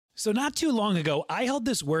So not too long ago, I held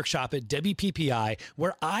this workshop at WPPI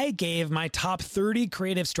where I gave my top 30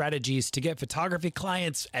 creative strategies to get photography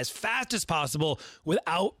clients as fast as possible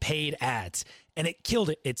without paid ads. And it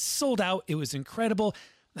killed it. It sold out. It was incredible.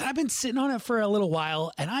 And I've been sitting on it for a little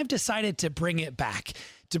while, and I've decided to bring it back.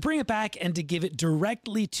 To bring it back and to give it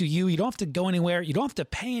directly to you. You don't have to go anywhere. You don't have to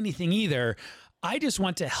pay anything either. I just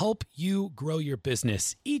want to help you grow your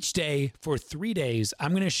business. Each day for 3 days, I'm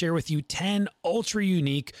going to share with you 10 ultra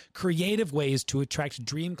unique, creative ways to attract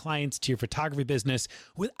dream clients to your photography business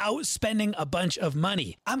without spending a bunch of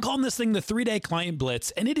money. I'm calling this thing the 3-day client blitz,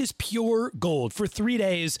 and it is pure gold. For 3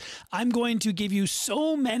 days, I'm going to give you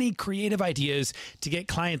so many creative ideas to get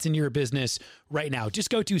clients into your business right now. Just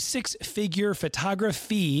go to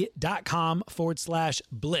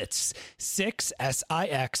sixfigurephotography.com/blitz.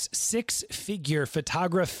 sixfigurephotography.com/blitz.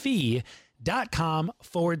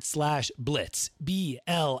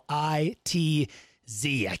 BLITZ.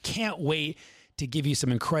 I can't wait to give you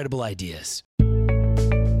some incredible ideas.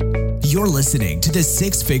 You're listening to the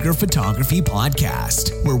Six Figure Photography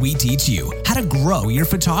Podcast, where we teach you how to grow your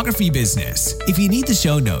photography business. If you need the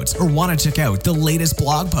show notes or want to check out the latest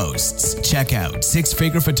blog posts, check out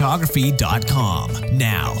sixfigurephotography.com.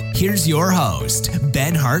 Now, here's your host,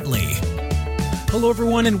 Ben Hartley. Hello,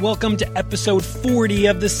 everyone, and welcome to episode 40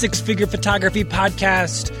 of the Six Figure Photography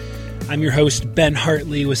Podcast. I'm your host, Ben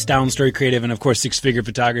Hartley with Style and Story Creative and, of course, Six Figure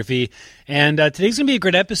Photography. And today's going to be a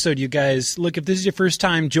great episode, you guys. Look, if this is your first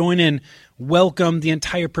time, join in. Welcome. The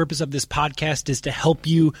entire purpose of this podcast is to help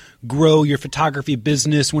you grow your photography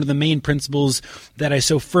business. One of the main principles that I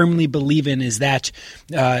so firmly believe in is that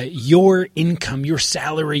your income, your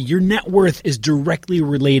salary, your net worth is directly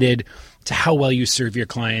related to how well you serve your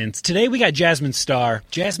clients. Today, we got Jasmine Starr.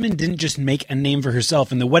 Jasmine didn't just make a name for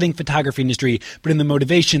herself in the wedding photography industry, but in the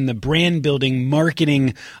motivation, the brand building,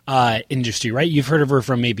 marketing industry, right? You've heard of her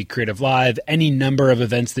from maybe Creative Live, any number of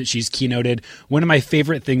events that she's keynoted. One of my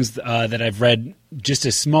favorite things that I've read, just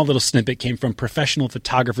a small little snippet, came from Professional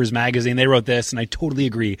Photographers Magazine. They wrote this, and I totally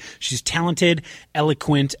agree. She's talented,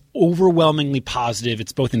 eloquent, overwhelmingly positive.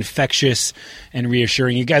 It's both infectious and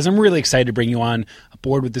reassuring. You guys, I'm really excited to bring you on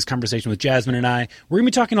board with this conversation with Jasmine and I. We're going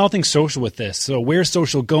to be talking all things social with this. So where's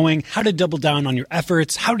social going? How to double down on your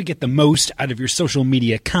efforts? How to get the most out of your social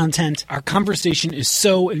media content? Our conversation is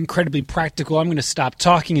so incredibly practical. I'm going to stop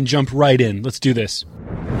talking and jump right in. Let's do this.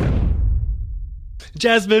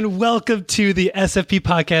 Jasmine, welcome to the SFP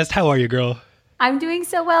podcast. How are you, girl? I'm doing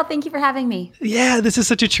so well. Thank you for having me. Yeah, this is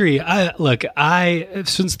such a treat. I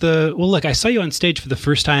saw you on stage for the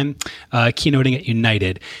first time, keynoting at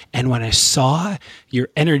United. And when I saw your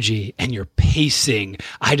energy and your pacing,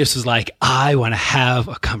 I just was like, I want to have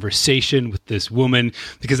a conversation with this woman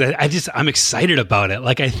because I'm excited about it.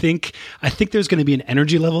 Like, I think there's going to be an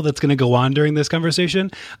energy level that's going to go on during this conversation,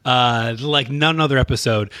 like none other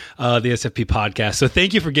episode of the SFP podcast. So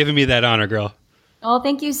thank you for giving me that honor, girl. Oh,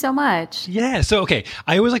 thank you so much. Yeah. So, okay.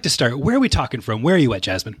 I always like to start. Where are we talking from? Where are you at,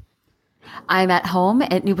 Jasmine? I'm at home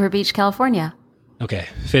at Newport Beach, California. Okay.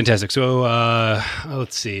 Fantastic. So,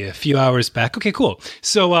 let's see, a few hours back. Okay, cool.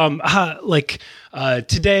 So,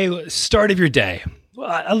 today, start of your day.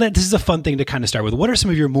 This is a fun thing to kind of start with. What are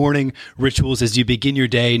some of your morning rituals as you begin your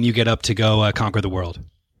day and you get up to go conquer the world?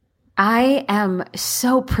 I am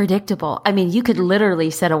so predictable. I mean, you could literally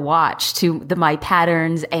set a watch to my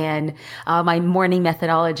patterns and my morning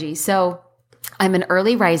methodology. So I'm an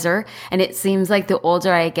early riser, and it seems like the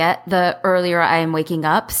older I get, the earlier I am waking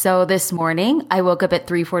up. So this morning, I woke up at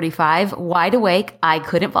 3:45, wide awake. I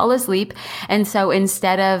couldn't fall asleep. And so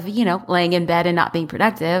instead of, laying in bed and not being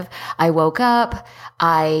productive, I woke up,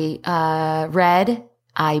 I read,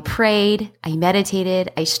 I prayed, I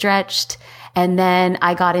meditated, I stretched. And then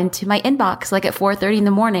I got into my inbox like at 4:30 in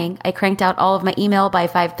the morning. I cranked out all of my email by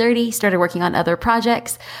 5:30, started working on other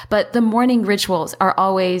projects. But the morning rituals are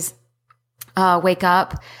always wake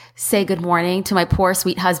up, say good morning to my poor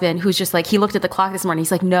sweet husband, who's just like, he looked at the clock this morning.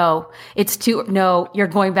 He's like, no, you're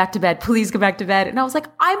going back to bed. Please go back to bed. And I was like,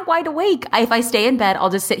 I'm wide awake. If I stay in bed, I'll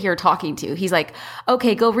just sit here talking to you. He's like,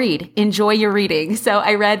 okay, go read. Enjoy your reading. So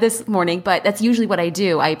I read this morning, but that's usually what I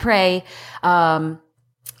do. I pray.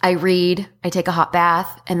 I read, I take a hot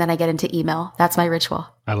bath, and then I get into email. That's my ritual.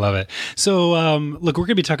 I love it. So, look, we're going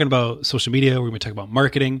to be talking about social media. We're going to be talking about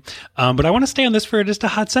marketing. But I want to stay on this for just a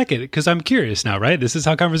hot second because I'm curious now, right? This is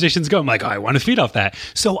how conversations go. I'm like, I want to feed off that.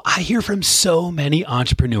 So I hear from so many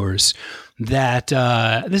entrepreneurs that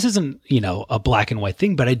this isn't, a black and white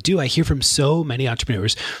thing, but I hear from so many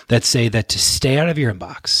entrepreneurs that say that to stay out of your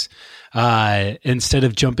inbox, instead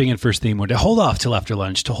of jumping in first thing, or to hold off till after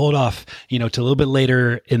lunch, to hold off, to a little bit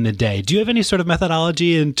later in the day. Do you have any sort of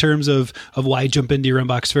methodology in terms of why jump into your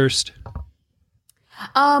inbox first?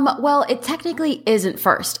 Well, it technically isn't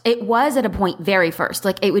first. It was at a point very first.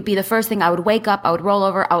 Like it would be the first thing I would wake up, I would roll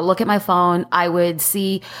over, I would look at my phone, I would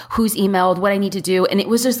see who's emailed, what I need to do. And it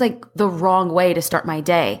was just like the wrong way to start my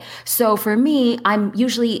day. So for me, I'm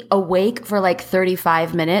usually awake for like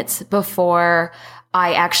 35 minutes before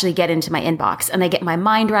I actually get into my inbox and I get my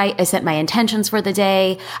mind right. I set my intentions for the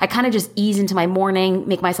day. I kind of just ease into my morning,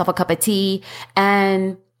 make myself a cup of tea,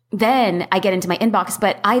 and then I get into my inbox,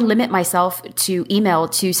 but I limit myself to email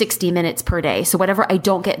to 60 minutes per day. So whatever I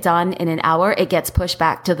don't get done in an hour, it gets pushed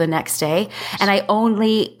back to the next day. And I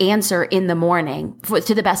only answer in the morning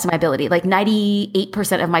to the best of my ability. Like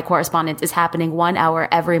 98% of my correspondence is happening 1 hour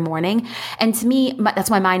every morning. And to me, that's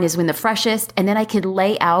my mind is when the freshest. And then I could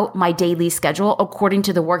lay out my daily schedule according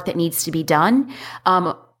to the work that needs to be done.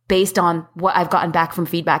 Based on what I've gotten back from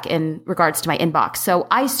feedback in regards to my inbox. So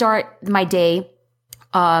I start my day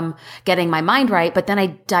getting my mind right, but then I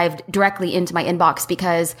dived directly into my inbox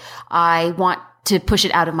because I want to push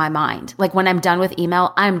it out of my mind. Like when I'm done with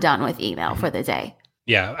email, I'm done with email for the day.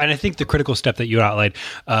 Yeah. And I think the critical step that you outlined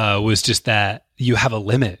was just that you have a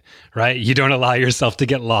limit, right? You don't allow yourself to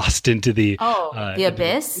get lost into the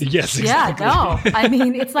abyss. Yes, exactly. Yeah, no. I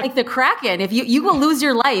mean, it's like the Kraken. If you will lose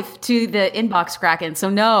your life to the inbox Kraken. So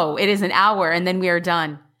no, it is an hour and then we are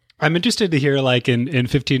done. I'm interested to hear, like, in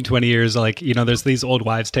 15, 20 years, like, there's these old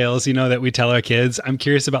wives' tales, that we tell our kids. I'm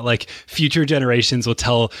curious about, like, future generations will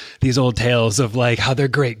tell these old tales of, like, how their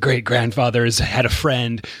great-great-grandfathers had a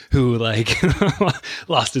friend who, like,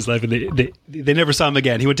 lost his life and they never saw him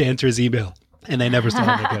again. He went to answer his email. And they never saw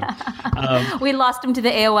him again. We lost him to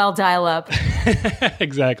the AOL dial-up.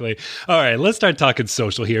 Exactly. All right, let's start talking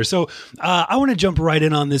social here. So I want to jump right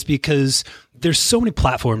in on this because there's so many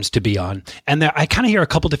platforms to be on. And I kind of hear a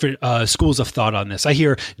couple different schools of thought on this. I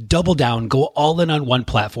hear double down, go all in on one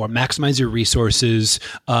platform, maximize your resources,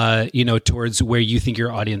 towards where you think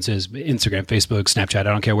your audience is, Instagram, Facebook, Snapchat, I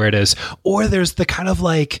don't care where it is. Or there's the kind of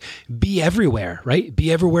like be everywhere, right?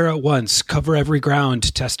 Be everywhere at once, cover every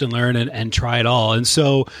ground, test and learn and try it all. And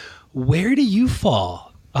so where do you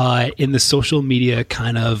fall in the social media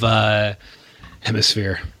kind of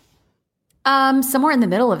hemisphere? Somewhere in the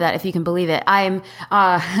middle of that, if you can believe it. I'm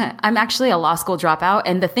actually a law school dropout.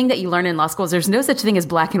 And the thing that you learn in law school is there's no such thing as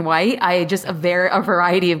black and white. I just a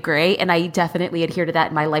variety of gray. And I definitely adhere to that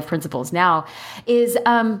in my life principles now is,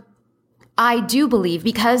 I do believe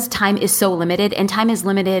because time is so limited and time is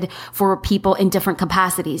limited for people in different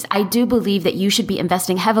capacities. I do believe that you should be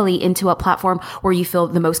investing heavily into a platform where you feel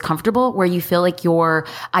the most comfortable, where you feel like your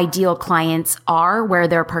ideal clients are, where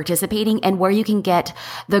they're participating and where you can get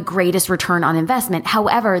the greatest return on investment.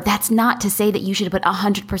 However, that's not to say that you should put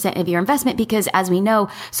 100% of your investment because as we know,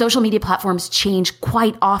 social media platforms change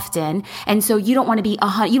quite often. And so you don't want to be,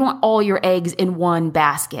 you don't want all your eggs in one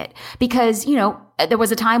basket because, there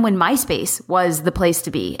was a time when MySpace was the place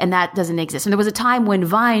to be, and that doesn't exist. And there was a time when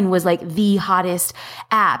Vine was like the hottest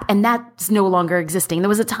app, and that's no longer existing. There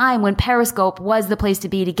was a time when Periscope was the place to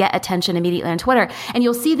be to get attention immediately on Twitter. And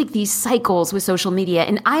you'll see these cycles with social media.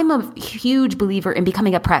 And I'm a huge believer in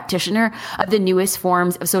becoming a practitioner of the newest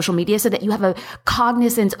forms of social media so that you have a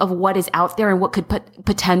cognizance of what is out there and what could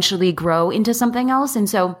potentially grow into something else. And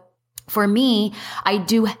so for me, I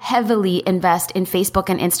do heavily invest in Facebook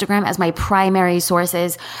and Instagram as my primary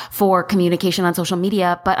sources for communication on social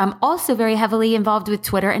media, but I'm also very heavily involved with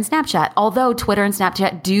Twitter and Snapchat. Although Twitter and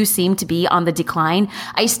Snapchat do seem to be on the decline,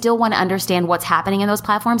 I still want to understand what's happening in those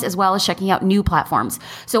platforms as well as checking out new platforms.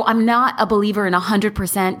 So I'm not a believer in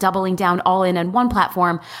 100% doubling down all in on one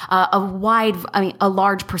platform. A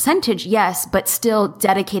large percentage, yes, but still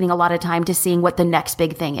dedicating a lot of time to seeing what the next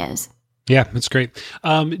big thing is. Yeah, that's great.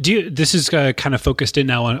 This is kind of focused in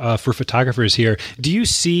now on for photographers here. Do you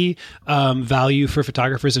see value for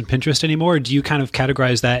photographers in Pinterest anymore? Or do you kind of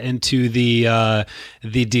categorize that into the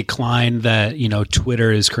decline that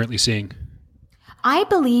Twitter is currently seeing? I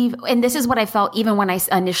believe, and this is what I felt even when I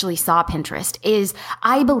initially saw Pinterest, is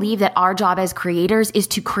I believe that our job as creators is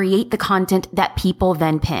to create the content that people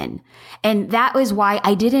then pin. And that was why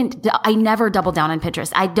I never doubled down on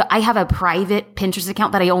Pinterest. I have a private Pinterest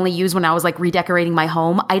account that I only use when I was like redecorating my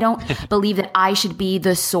home. I don't believe that I should be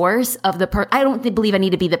the source of I don't believe I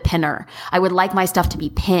need to be the pinner. I would like my stuff to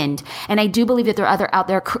be pinned. And I do believe that there are other out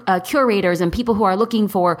there curators and people who are looking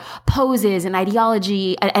for poses and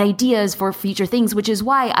ideology and ideas for future things, which is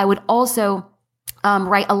why I would also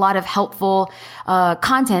write a lot of helpful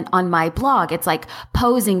content on my blog. It's like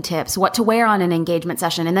posing tips, what to wear on an engagement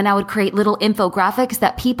session. And then I would create little infographics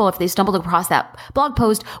that people, if they stumbled across that blog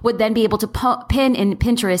post, would then be able to pin in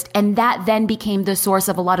Pinterest. And that then became the source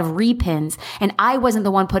of a lot of repins. And I wasn't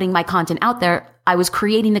the one putting my content out there. I was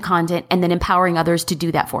creating the content and then empowering others to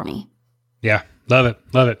do that for me. Yeah. Love it.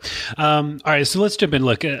 Love it. All right. So let's jump in.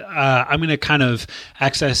 Look, I'm going to kind of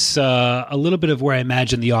access a little bit of where I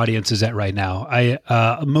imagine the audience is at right now.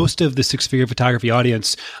 Most of the six-figure photography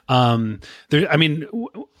audience,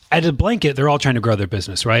 at a blanket, they're all trying to grow their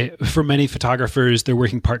business, right? For many photographers, they're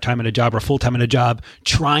working part-time at a job or full-time at a job,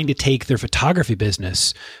 trying to take their photography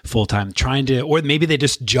business full-time, or maybe they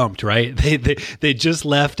just jumped, right? They just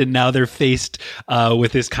left and now they're faced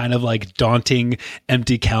with this kind of like daunting,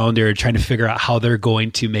 empty calendar, trying to figure out how they're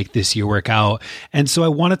going to make this year work out. And so I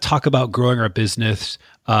want to talk about growing our business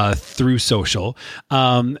through social.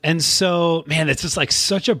 And so, man, it's just like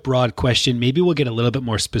such a broad question. Maybe we'll get a little bit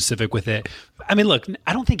more specific with it. I mean, look,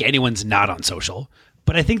 I don't think anyone's not on social,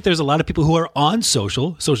 but I think there's a lot of people who are on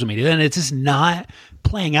social media, and it's just not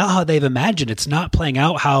playing out how they've imagined. It's not playing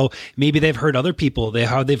out how maybe they've heard other people,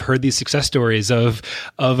 how they've heard these success stories of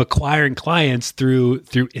acquiring clients through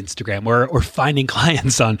Instagram or finding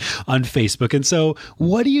clients on Facebook. And so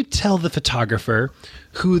what do you tell the photographer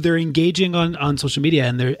who they're engaging on social media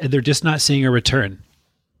and they're just not seeing a return?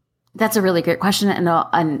 That's a really great question and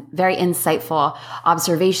a very insightful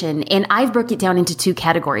observation. And I've broke it down into two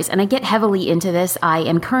categories, and I get heavily into this. I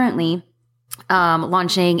am currently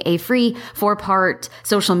launching a free 4-part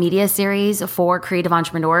social media series for creative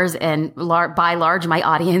entrepreneurs, and by large, my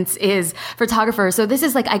audience is photographers. So this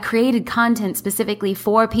is like, I created content specifically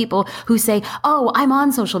for people who say, oh, I'm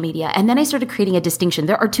on social media. And then I started creating a distinction.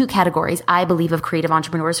 There are two categories, I believe, of creative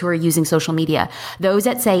entrepreneurs who are using social media. Those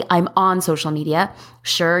that say, I'm on social media.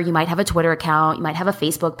 Sure, you might have a Twitter account, you might have a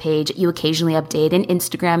Facebook page, you occasionally update an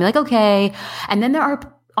Instagram. You're like, okay. And then there are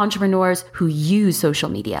entrepreneurs who use social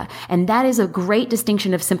media. And that is a great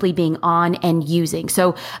distinction of simply being on and using.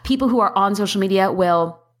 So people who are on social media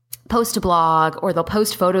will post a blog or they'll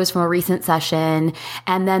post photos from a recent session,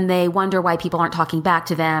 and then they wonder why people aren't talking back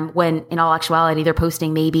to them when in all actuality, they're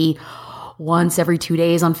posting maybe once every 2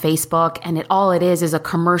 days on Facebook. And all it is a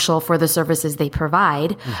commercial for the services they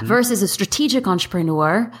provide, versus a strategic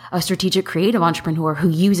entrepreneur, a strategic creative entrepreneur who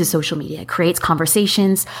uses social media, creates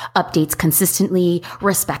conversations, updates consistently,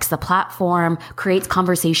 respects the platform, creates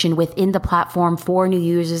conversation within the platform for new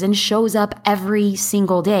users, and shows up every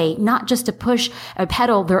single day, not just to push or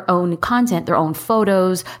peddle their own content, their own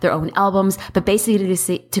photos, their own albums, but basically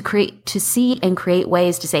to see and create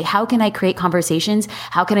ways to say, how can I create conversations?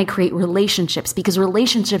 How can I create relationships? Because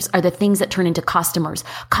relationships are the things that turn into customers.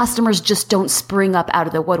 Customers just don't spring up out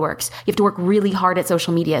of the woodworks. You have to work really hard at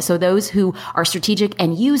social media. So those who are strategic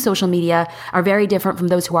and use social media are very different from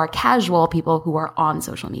those who are casual people who are on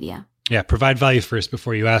social media. Yeah, provide value first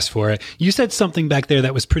before you ask for it. You said something back there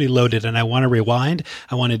that was pretty loaded, and I want to rewind.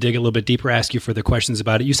 I want to dig a little bit deeper, ask you further questions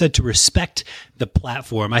about it. You said to respect the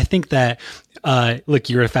platform. I think that, look,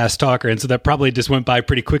 you're a fast talker, and so that probably just went by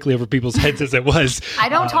pretty quickly over people's heads as it was. I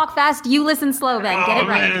don't talk fast. You listen slow, Ben. Get it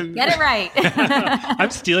right. Man. Get it right. I'm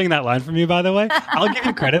stealing that line from you, by the way. I'll give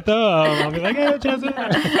you credit, though. I'll be like, hey, Jasmine.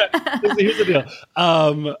 Here's the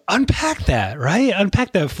deal. Unpack that, right?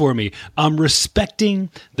 Unpack that for me. Respecting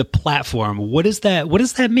the platform. What does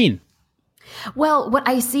that mean? Well, what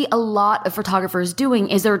I see a lot of photographers doing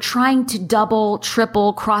is they're trying to double,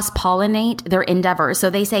 triple, cross-pollinate their endeavors. So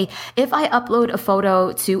they say, if I upload a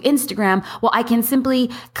photo to Instagram, well, I can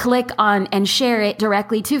simply click on and share it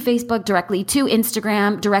directly to Facebook, directly to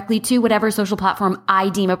Instagram, directly to whatever social platform I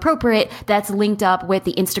deem appropriate that's linked up with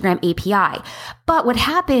the Instagram API. But what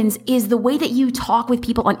happens is the way that you talk with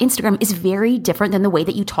people on Instagram is very different than the way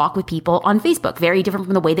that you talk with people on Facebook, very different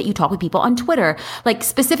from the way that you talk with people on Twitter. Like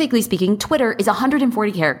specifically speaking, Twitter is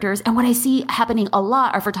 140 characters. And what I see happening a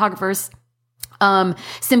lot are photographers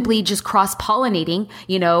simply just cross-pollinating,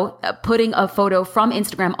 putting a photo from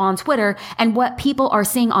Instagram on Twitter. And what people are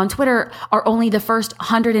seeing on Twitter are only the first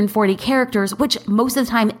 140 characters, which most of the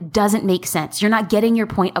time doesn't make sense. You're not getting your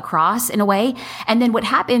point across in a way. And then what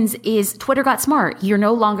happens is Twitter got smart. You're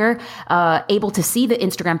no longer able to see the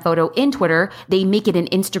Instagram photo in Twitter. They make it an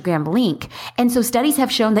Instagram link. And so studies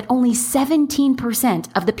have shown that only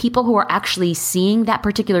 17% of the people who are actually seeing that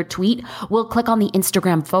particular tweet will click on the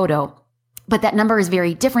Instagram photo. But that number is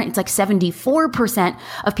very different. It's like 74%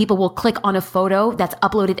 of people will click on a photo that's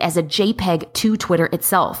uploaded as a JPEG to Twitter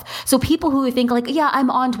itself. So people who think like, yeah,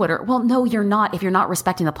 I'm on Twitter. Well, no, you're not if you're not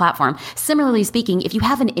respecting the platform. Similarly speaking, if you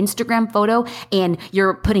have an Instagram photo and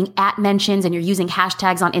you're putting @ mentions and you're using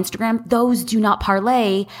hashtags on Instagram, those do not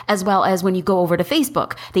parlay as well as when you go over to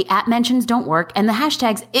Facebook. The @ mentions don't work, and the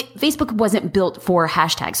hashtags, Facebook wasn't built for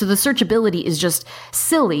hashtags. So the searchability is just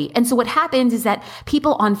silly. And so what happens is that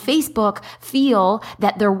people on Facebook feel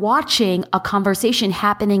that they're watching a conversation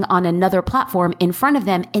happening on another platform in front of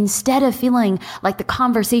them instead of feeling like the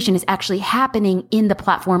conversation is actually happening in the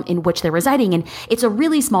platform in which they're residing. And it's a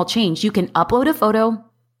really small change. You can upload a photo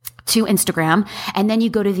to Instagram, and then you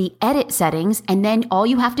go to the edit settings, and then all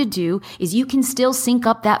you have to do is you can still sync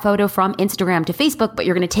up that photo from Instagram to Facebook, but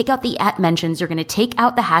you're going to take out the @ mentions, you're going to take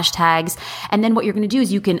out the hashtags, and then what you're going to do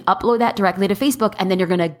is you can upload that directly to Facebook, and then you're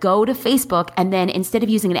going to go to Facebook, and then instead of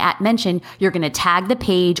using an @ mention, you're going to tag the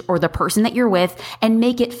page or the person that you're with and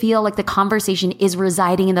make it feel like the conversation is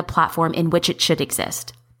residing in the platform in which it should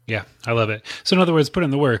exist. Yeah, I love it. So in other words, put in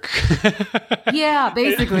the work. Yeah,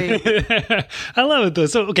 basically. I love it though.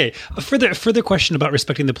 So, okay, further question about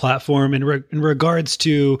respecting the platform in regards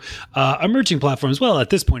to emerging platforms. Well, at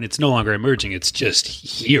this point, it's no longer emerging. It's just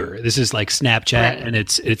here. This is like Snapchat, right, and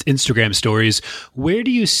it's Instagram stories. Where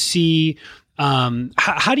do you see...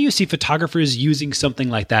 how do you see photographers using something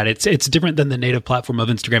like that? It's different than the native platform of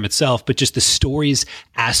Instagram itself, but just the stories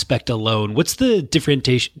aspect alone. What's the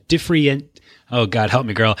oh God, help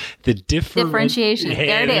me, girl. The differentiation. Hey,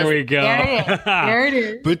 there it is. There we go. There it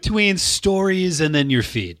is. Between stories and then your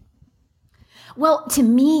feed. Well, to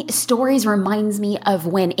me, stories reminds me of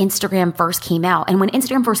when Instagram first came out. And when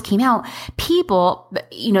Instagram first came out, people,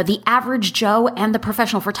 the average Joe and the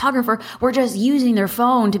professional photographer were just using their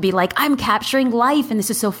phone to be like, I'm capturing life and this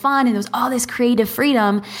is so fun. And there was all this creative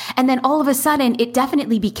freedom. And then all of a sudden, it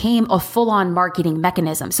definitely became a full-on marketing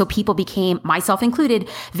mechanism. So people became, myself included,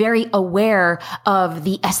 very aware of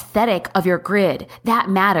the aesthetic of your grid. That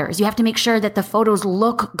matters. You have to make sure that the photos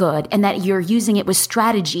look good and that you're using it with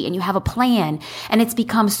strategy and you have a plan. And it's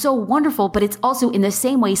become so wonderful, but it's also in the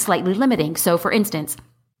same way slightly limiting. So for instance,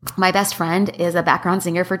 my best friend is a background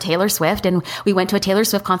singer for Taylor Swift, and we went to a Taylor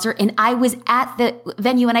Swift concert, and I was at the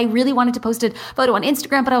venue, and I really wanted to post a photo on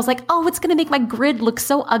Instagram, but I was like, oh, it's going to make my grid look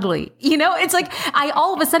so ugly. It's like I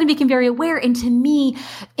all of a sudden became very aware. And to me,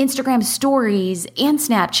 Instagram stories and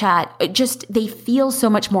Snapchat, they feel so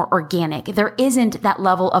much more organic. There isn't that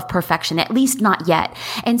level of perfection, at least not yet.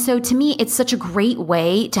 And so to me, it's such a great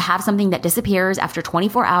way to have something that disappears after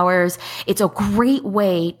 24 hours. It's a great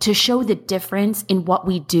way to show the difference in what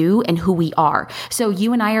we do and who we are. So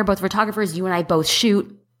you and I are both photographers. You and I both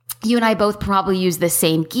shoot. You and I both probably use the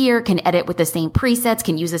same gear, can edit with the same presets,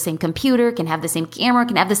 can use the same computer, can have the same camera,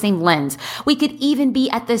 can have the same lens. We could even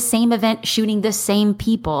be at the same event shooting the same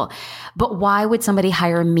people. But why would somebody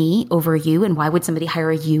hire me over you? And why would somebody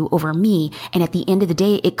hire you over me? And at the end of the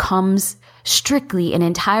day, it comes strictly and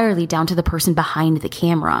entirely down to the person behind the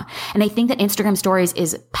camera. And I think that Instagram stories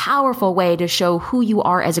is a powerful way to show who you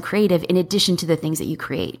are as a creative in addition to the things that you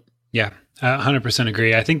create. Yeah. 100%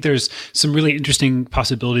 agree. I think there's some really interesting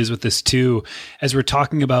possibilities with this too, as we're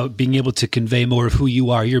talking about being able to convey more of who you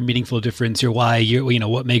are, your meaningful difference, your why,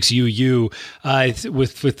 what makes you you.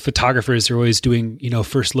 With photographers, they're always doing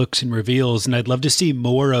first looks and reveals, and I'd love to see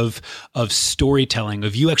more of storytelling,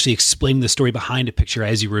 of you actually explaining the story behind a picture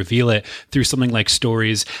as you reveal it through something like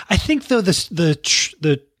stories. I think though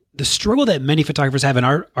the struggle that many photographers have in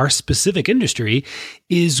our specific industry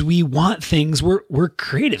is we want things, we're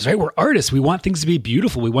creatives, right? We're artists. We want things to be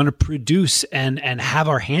beautiful. We want to produce and have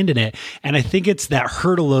our hand in it. And I think it's that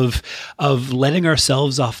hurdle of letting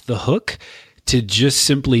ourselves off the hook to just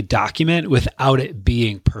simply document without it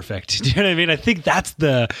being perfect. Do you know what I mean? I think that's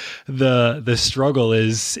the struggle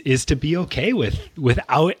is to be okay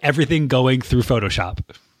without everything going through Photoshop.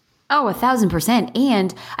 Oh, 1,000%.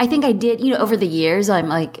 And I think I did, over the years,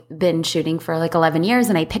 I'm been shooting for 11 years,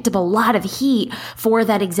 and I picked up a lot of heat for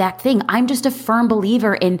that exact thing. I'm just a firm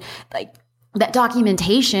believer in that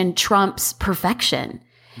documentation trumps perfection.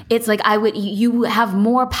 It's you have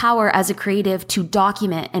more power as a creative to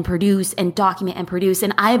document and produce and document and produce.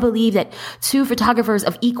 And I believe that two photographers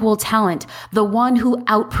of equal talent, the one who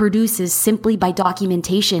outproduces simply by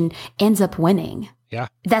documentation ends up winning. Yeah.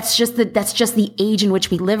 That's just the age in which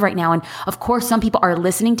we live right now. And of course, some people are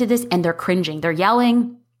listening to this and they're cringing. They're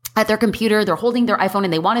yelling at their computer. They're holding their iPhone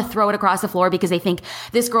and they want to throw it across the floor because they think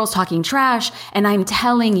this girl's talking trash. And I'm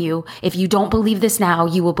telling you, if you don't believe this now,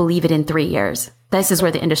 you will believe it in 3 years. This is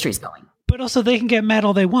where the industry's going. But also they can get mad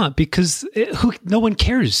all they want because no one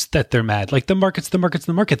cares that they're mad. Like the market.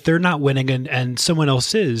 They're not winning and someone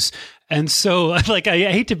else is. And so like, I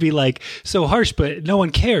hate to be like so harsh, but no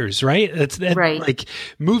one cares, right? Right. Like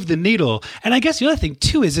move the needle. And I guess the other thing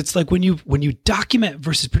too, is it's like when you document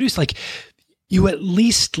versus produce, like you at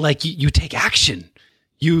least like you take action.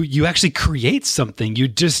 You actually create something.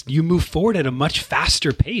 You move forward at a much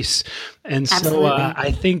faster pace. And so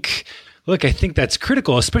I think that's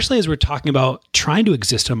critical, especially as we're talking about trying to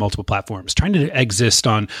exist on multiple platforms, trying to exist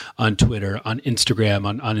on Twitter, on Instagram,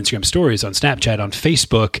 on Instagram stories, on Snapchat, on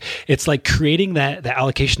Facebook. It's like creating that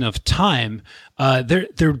allocation of time.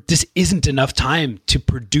 There just isn't enough time to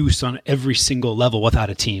produce on every single level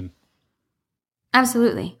without a team.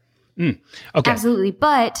 Absolutely. Okay. Absolutely.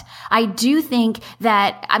 But I do think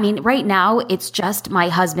that, I mean, right now it's just my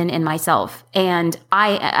husband and myself, and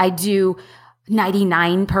I do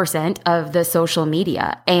 99% of the social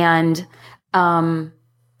media. And,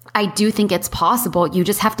 I do think it's possible. You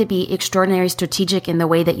just have to be extraordinarily strategic in the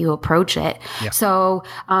way that you approach it. Yeah. So,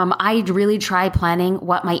 I really try planning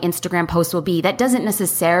what my Instagram post will be. That doesn't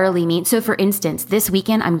necessarily mean, so for instance, this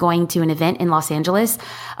weekend, I'm going to an event in Los Angeles,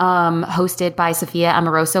 hosted by Sophia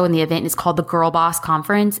Amoroso, and the event is called the Girl Boss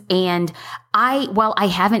Conference. And while I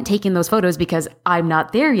haven't taken those photos because I'm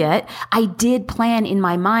not there yet, I did plan in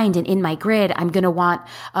my mind and in my grid, I'm going to want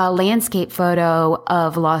a landscape photo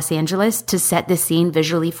of Los Angeles to set the scene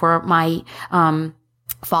visually for my,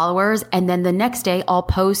 followers. And then the next day I'll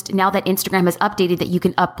post, now that Instagram has updated that you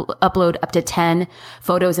can upload up to 10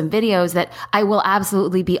 photos and videos, that I will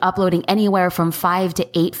absolutely be uploading anywhere from 5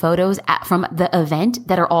 to 8 photos from the event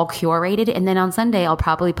that are all curated. And then on Sunday, I'll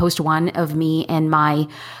probably post one of me and my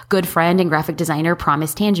good friend and graphic designer,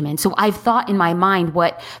 Promise Tangeman. So I've thought in my mind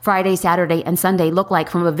what Friday, Saturday, and Sunday look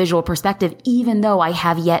like from a visual perspective, even though I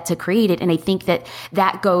have yet to create it. And I think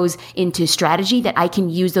that goes into strategy, that I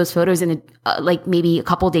can use those photos in like maybe a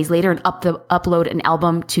couple days later and upload an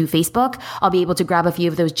album to Facebook. I'll be able to grab a few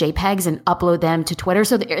of those JPEGs and upload them to Twitter.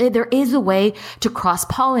 So there is a way to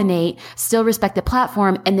cross-pollinate, still respect the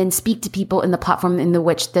platform, and then speak to people in the platform in the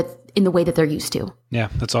way that they're used to. Yeah,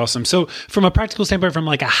 that's awesome. So from a practical standpoint, from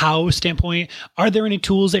like a how standpoint, are there any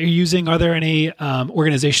tools that you're using? Are there any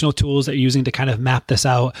organizational tools that you're using to kind of map this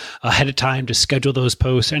out ahead of time, to schedule those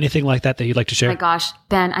posts, anything like that you'd like to share? Oh my gosh,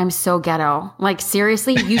 Ben, I'm so ghetto. Like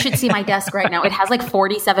seriously, you should see my desk right now. It has like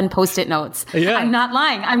 47 Post-it notes. Yeah. I'm not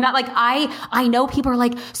lying. I'm not like, I know people are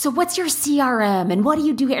like, so what's your CRM and what do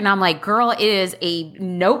you do here? And I'm like, girl, it is a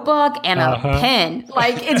notebook and a pen.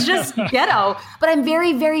 Like it's just ghetto, but I'm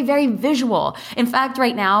very, very, very visual. In fact,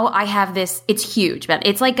 right now I have this, it's huge, but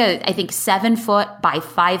it's like I think 7 foot by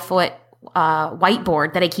 5 foot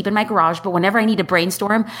whiteboard that I keep in my garage. But whenever I need to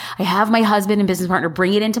brainstorm, I have my husband and business partner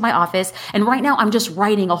bring it into my office. And right now I'm just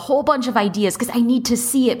writing a whole bunch of ideas because I need to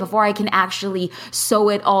see it before I can actually sew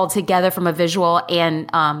it all together from a visual and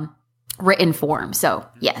written form. So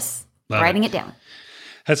yes, writing it down.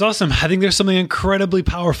 That's awesome. I think there's something incredibly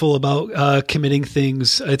powerful about committing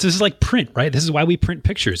things. This is like print, right? This is why we print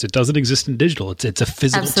pictures. It doesn't exist in digital. It's a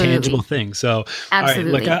physical, tangible thing. So,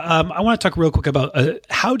 absolutely. All right, I want to talk real quick about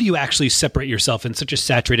how do you actually separate yourself in such a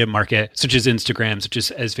saturated market, such as Instagram, such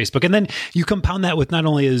as Facebook, and then you compound that with not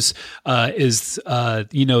only is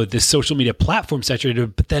this social media platform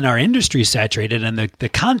saturated, but then our industry is saturated and the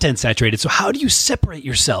content saturated. So how do you separate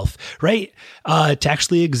yourself, right, to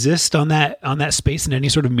actually exist on that space in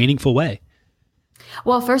any sort of meaningful way?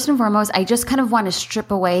 Well, first and foremost, I just kind of want to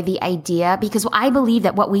strip away the idea, because I believe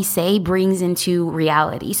that what we say brings into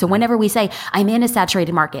reality. So whenever we say I'm in a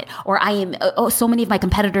saturated market, or I am, so many of my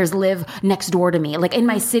competitors live next door to me. Like in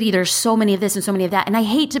my city, there's so many of this and so many of that. And I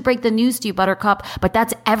hate to break the news to you, Buttercup, but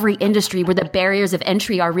that's every industry where the barriers of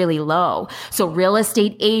entry are really low. So real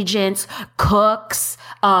estate agents, cooks,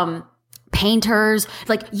 painters,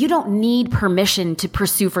 like you don't need permission to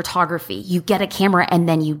pursue photography. You get a camera and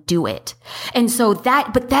then you do it. And so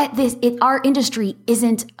our industry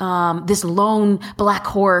isn't, this lone black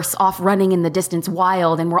horse off running in the distance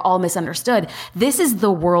wild and we're all misunderstood. This is the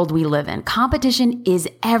world we live in. Competition is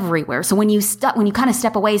everywhere. So when you kind of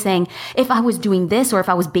step away saying, if I was doing this, or if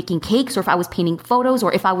I was baking cakes, or if I was painting photos,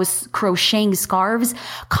 or if I was crocheting scarves,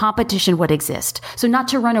 competition would exist. So not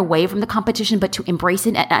to run away from the competition, but to embrace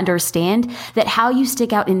it and understand that how you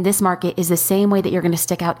stick out in this market is the same way that you're going to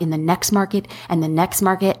stick out in the next market and the next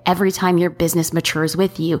market every time your business matures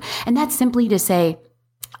with you. And that's simply to say,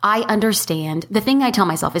 I understand. The thing I tell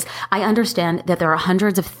myself is I understand that there are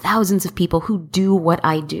hundreds of thousands of people who do what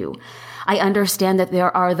I do. I understand that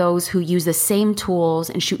there are those who use the same tools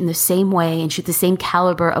and shoot in the same way and shoot the same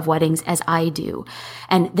caliber of weddings as I do.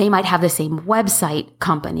 And they might have the same website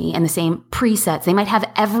company and the same presets. They might have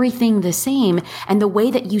everything the same. And the way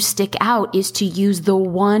that you stick out is to use the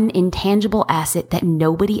one intangible asset that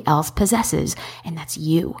nobody else possesses, and that's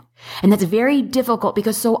you. And that's very difficult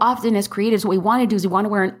because so often as creatives, what we want to do is we want to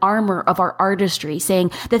wear an armor of our artistry,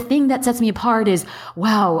 saying the thing that sets me apart is,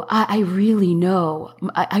 wow, I really know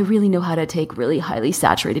how to take really highly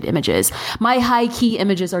saturated images. My high key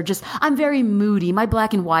images are just, I'm very moody. My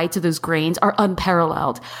black and whites of those grains are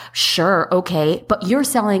unparalleled. Sure. Okay. But you're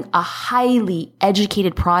selling a highly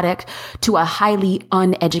educated product to a highly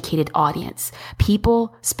uneducated audience.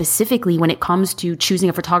 People specifically when it comes to choosing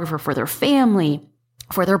a photographer for their family,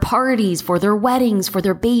 for their parties, for their weddings, for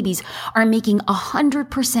their babies, are making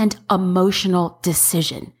 100% emotional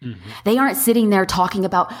decision. Mm-hmm. They aren't sitting there talking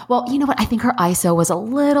about, well, you know what? I think her ISO was a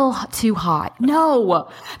little too hot. No,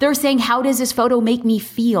 they're saying, how does this photo make me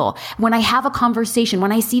feel? When I have a conversation,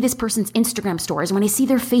 when I see this person's Instagram stories, when I see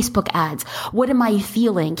their Facebook ads, what am I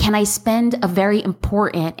feeling? Can I spend a very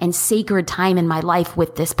important and sacred time in my life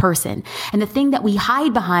with this person? And the thing that we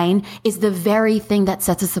hide behind is the very thing that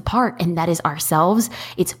sets us apart, and that is ourselves.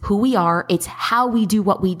 It's who we are. It's how we do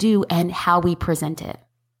what we do and how we present it.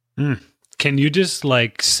 Can you just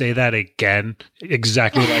say that again?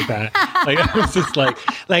 Exactly like that. I was just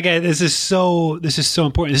this is so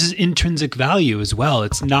important. This is intrinsic value as well.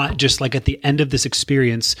 It's not just at the end of this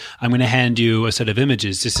experience, I'm going to hand you a set of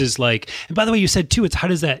images. This is and by the way, you said too, it's how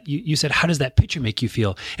does that, you said, how does that picture make you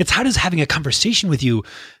feel? It's how does having a conversation with you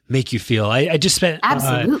make you feel? I just spent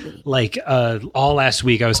absolutely all last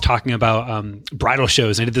week I was talking about bridal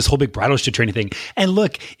shows. I did this whole big bridal show training thing, and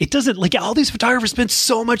look, it doesn't all these photographers spend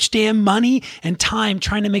so much damn money and time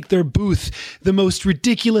trying to make their booth the most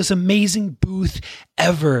ridiculous, amazing booth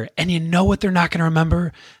ever. And you know what they're not going to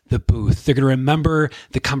remember? The booth. They're going to remember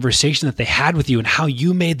the conversation that they had with you and how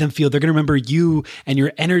you made them feel. They're going to remember you and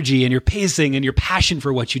your energy and your pacing and your passion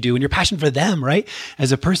for what you do and your passion for them, right?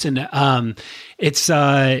 As a person. It's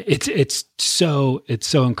so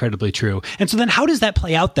incredibly true. And so then how does that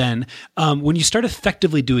play out then, when you start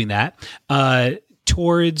effectively doing that,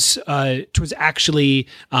 towards actually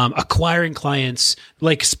acquiring clients,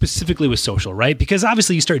 specifically with social, right? Because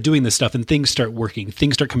obviously you start doing this stuff and things start working,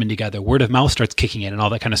 things start coming together, word of mouth starts kicking in and all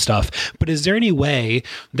that kind of stuff. But is there any way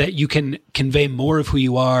that you can convey more of who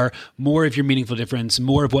you are, more of your meaningful difference,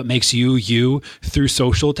 more of what makes you you through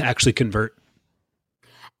social to actually convert?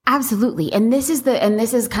 Absolutely. And this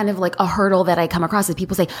is kind of a hurdle that I come across is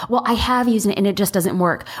people say, well, I have used it and it just doesn't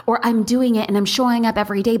work, or I'm doing it and I'm showing up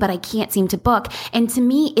every day, but I can't seem to book. And to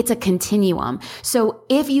me, it's a continuum. So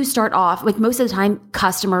if you start off most of the time,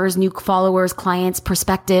 customers, new followers, clients,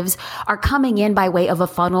 prospectives are coming in by way of a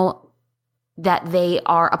funnel that they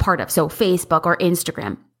are a part of. So Facebook or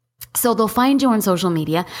Instagram. So they'll find you on social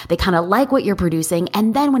media. They kind of like what you're producing.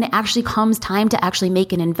 And then when it actually comes time to actually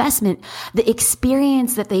make an investment, the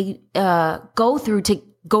experience that they go through to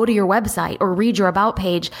go to your website or read your about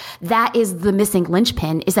page, that is the missing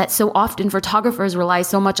linchpin, is that so often photographers rely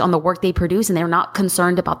so much on the work they produce and they're not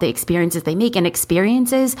concerned about the experiences they make. And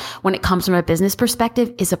experiences, when it comes from a business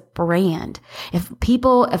perspective, is a brand. If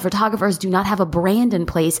photographers do not have a brand in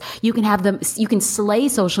place, you can slay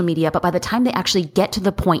social media, but by the time they actually get to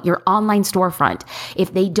the point, your online storefront,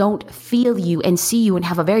 if they don't feel you and see you and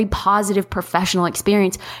have a very positive professional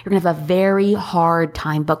experience, you're going to have a very hard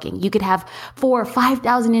time booking. You could have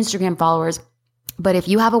 4,000 or 5,000 Instagram followers, but if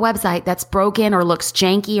you have a website that's broken or looks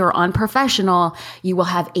janky or unprofessional, you will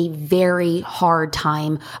have a very hard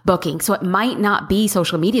time booking. So it might not be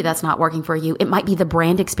social media that's not working for you. It might be the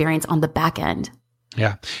brand experience on the back end.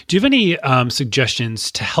 Yeah. Do you have any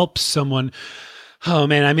suggestions to help someone? Oh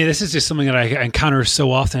man, I mean, this is just something that I encounter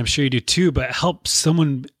so often. I'm sure you do too, but help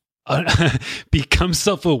someone become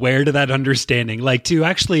self-aware to that understanding, to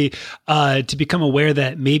actually to become aware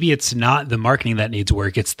that maybe it's not the marketing that needs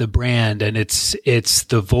work, it's the brand, and it's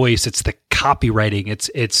the voice, it's the copywriting,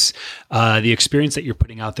 it's the experience that you're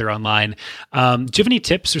putting out there online. Do you have any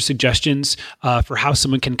tips or suggestions for how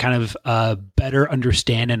someone can kind of better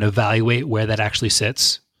understand and evaluate where that actually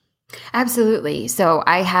sits? Absolutely. So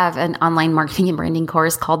I have an online marketing and branding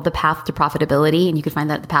course called The Path to Profitability, and you can find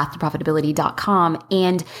that at thepathoprofitability.com.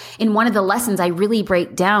 And in one of the lessons, I really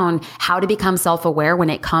break down how to become self-aware when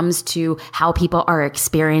it comes to how people are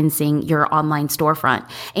experiencing your online storefront.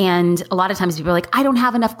 And a lot of times people are like, I don't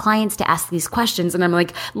have enough clients to ask these questions. And I'm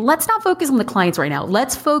like, let's not focus on the clients right now.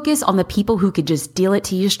 Let's focus on the people who could just deal it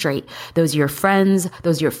to you straight. Those are your friends.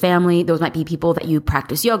 Those are your family. Those might be people that you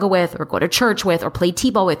practice yoga with or go to church with or play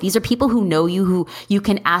t-ball with. These are are people who know you, who you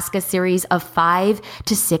can ask a series of 5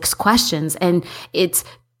 to 6 questions. And it's,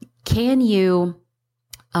 can you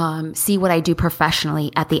see what I do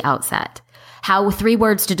professionally at the outset? 3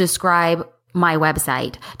 words to describe my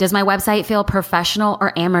website. Does my website feel professional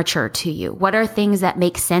or amateur to you? What are things that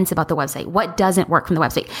make sense about the website? What doesn't work from the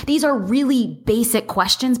website? These are really basic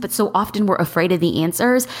questions, but so often we're afraid of the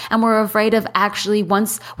answers, and we're afraid of actually,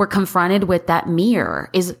 once we're confronted with that mirror,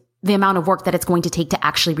 is the amount of work that it's going to take to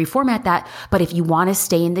actually reformat that. But if you want to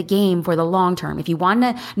stay in the game for the long term, if you want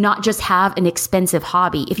to not just have an expensive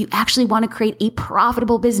hobby, if you actually want to create a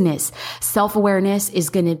profitable business, self-awareness is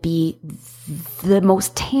going to be the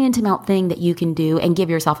most tantamount thing that you can do and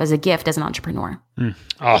give yourself as a gift as an entrepreneur.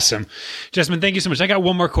 Awesome. Jasmine, thank you so much. I got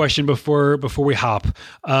one more question before we hop.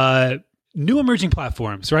 New emerging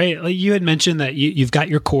platforms, right? Like you had mentioned that you've got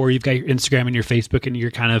your core, you've got your Instagram and your Facebook, and you're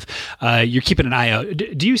kind of, you're keeping an eye out.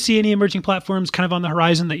 Do you see any emerging platforms kind of on the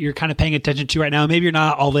horizon that you're kind of paying attention to right now? Maybe you're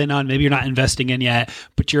not all in on, maybe you're not investing in yet,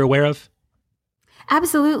 but you're aware of?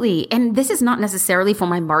 Absolutely. And this is not necessarily for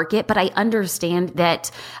my market, but I understand that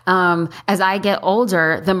as I get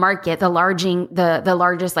older, the market, the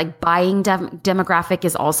largest like buying demographic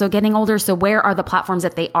is also getting older. So where are the platforms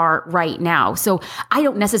that they are right now? So I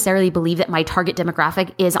don't necessarily believe that my target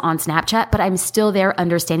demographic is on Snapchat, but I'm still there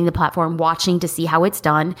understanding the platform, watching to see how it's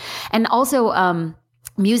done. And also,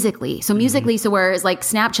 Musically. So whereas like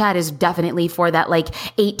Snapchat is definitely for that like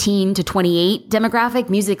 18 to 28 demographic,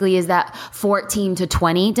 Musically is that 14 to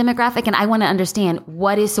 20 demographic. And I want to understand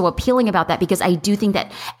what is so appealing about that, because I do think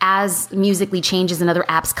that as Musically changes and other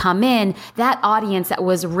apps come in, that audience that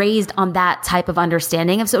was raised on that type of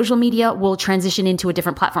understanding of social media will transition into a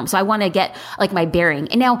different platform. So I want to get like my bearing.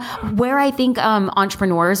 And now where I think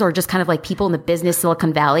entrepreneurs or just kind of like people in the business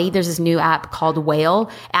Silicon Valley, there's this new app called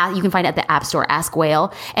Whale. You can find it at the App Store, Ask Whale.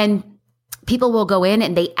 And people will go in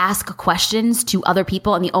and they ask questions to other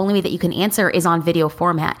people, and the only way that you can answer is on video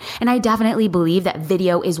format. And I definitely believe that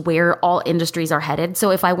video is where all industries are headed.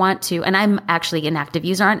 So if I want to, and I'm actually an active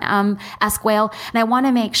user on Ask Whale, and I want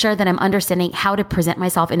to make sure that I'm understanding how to present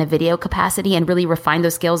myself in a video capacity and really refine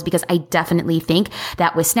those skills, because I definitely think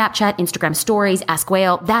that with Snapchat, Instagram stories, Ask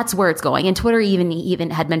Whale, that's where it's going. And Twitter even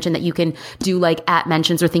had mentioned that you can do like @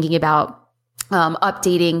 mentions, or thinking about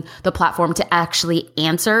updating the platform to actually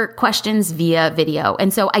answer questions via video.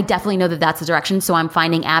 And so I definitely know that that's the direction. So I'm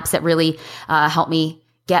finding apps that really help me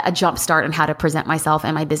get a jump start on how to present myself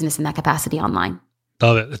and my business in that capacity online.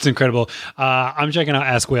 Love it. That's incredible. I'm checking out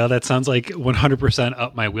Ask Whale. That sounds like 100%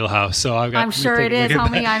 up my wheelhouse. So I'm sure it is,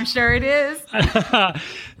 homie. I'm sure it is.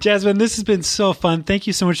 Jasmine, this has been so fun. Thank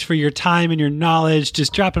you so much for your time and your knowledge,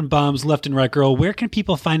 just dropping bombs left and right, girl. Where can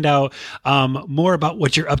people find out more about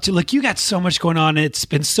what you're up to? Like, you got so much going on. It's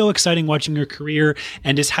been so exciting watching your career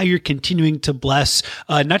and just how you're continuing to bless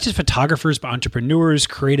not just photographers, but entrepreneurs,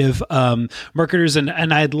 creative marketers. And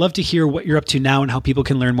I'd love to hear what you're up to now and how people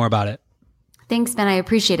can learn more about it. Thanks, Ben. I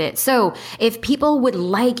appreciate it. So if people would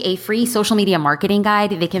like a free social media marketing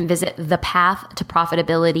guide, they can visit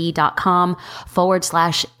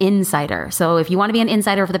thepathtoprofitability.com/insider. So if you want to be an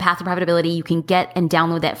insider for the path to profitability, you can get and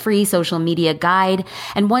download that free social media guide.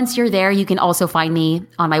 And once you're there, you can also find me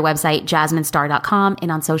on my website, jasminestar.com, and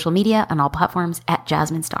on social media on all platforms at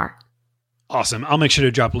jasminestar. Awesome. I'll make sure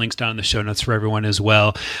to drop links down in the show notes for everyone as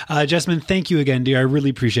well. Jasmine, thank you again, dear. I really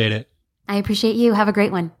appreciate it. I appreciate you. Have a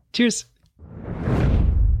great one. Cheers.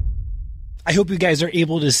 I hope you guys are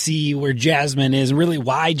able to see where Jasmine is and really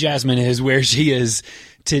why Jasmine is where she is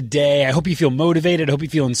today. I hope you feel motivated. I hope you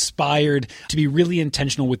feel inspired to be really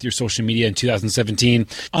intentional with your social media in 2017.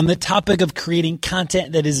 On the topic of creating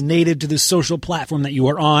content that is native to the social platform that you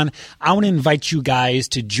are on, I want to invite you guys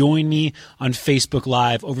to join me on Facebook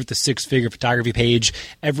Live over at the Six Figure Photography page.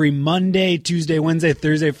 Every Monday, Tuesday, Wednesday,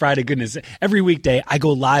 Thursday, Friday, goodness, every weekday I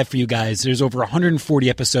go live for you guys. There's over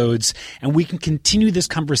 140 episodes, and we can continue this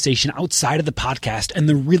conversation outside of the podcast. And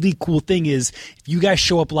the really cool thing is, if you guys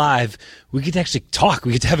show up live, we get to actually talk.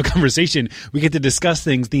 We get to have a conversation. We get to discuss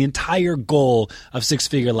things. The entire goal of Six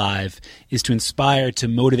Figure Live is to inspire, to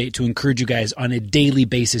motivate, to encourage you guys on a daily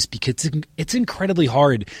basis, because it's incredibly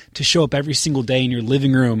hard to show up every single day in your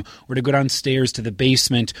living room, or to go downstairs to the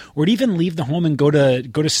basement, or to even leave the home and go to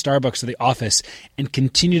Starbucks or the office and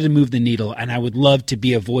continue to move the needle. And I would love to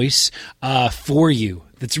be a voice for you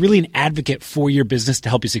that's really an advocate for your business to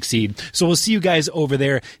help you succeed. So we'll see you guys over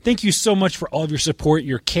there. Thank you so much for all of your support,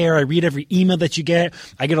 your care. I read every email that you get.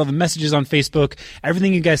 I get all the messages on Facebook,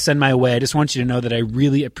 everything you guys send my way. I just want you to know that I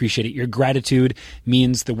really appreciate it. Your gratitude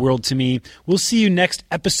means the world to me. We'll see you next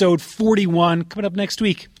episode 41 coming up next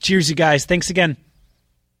week. Cheers, you guys. Thanks again.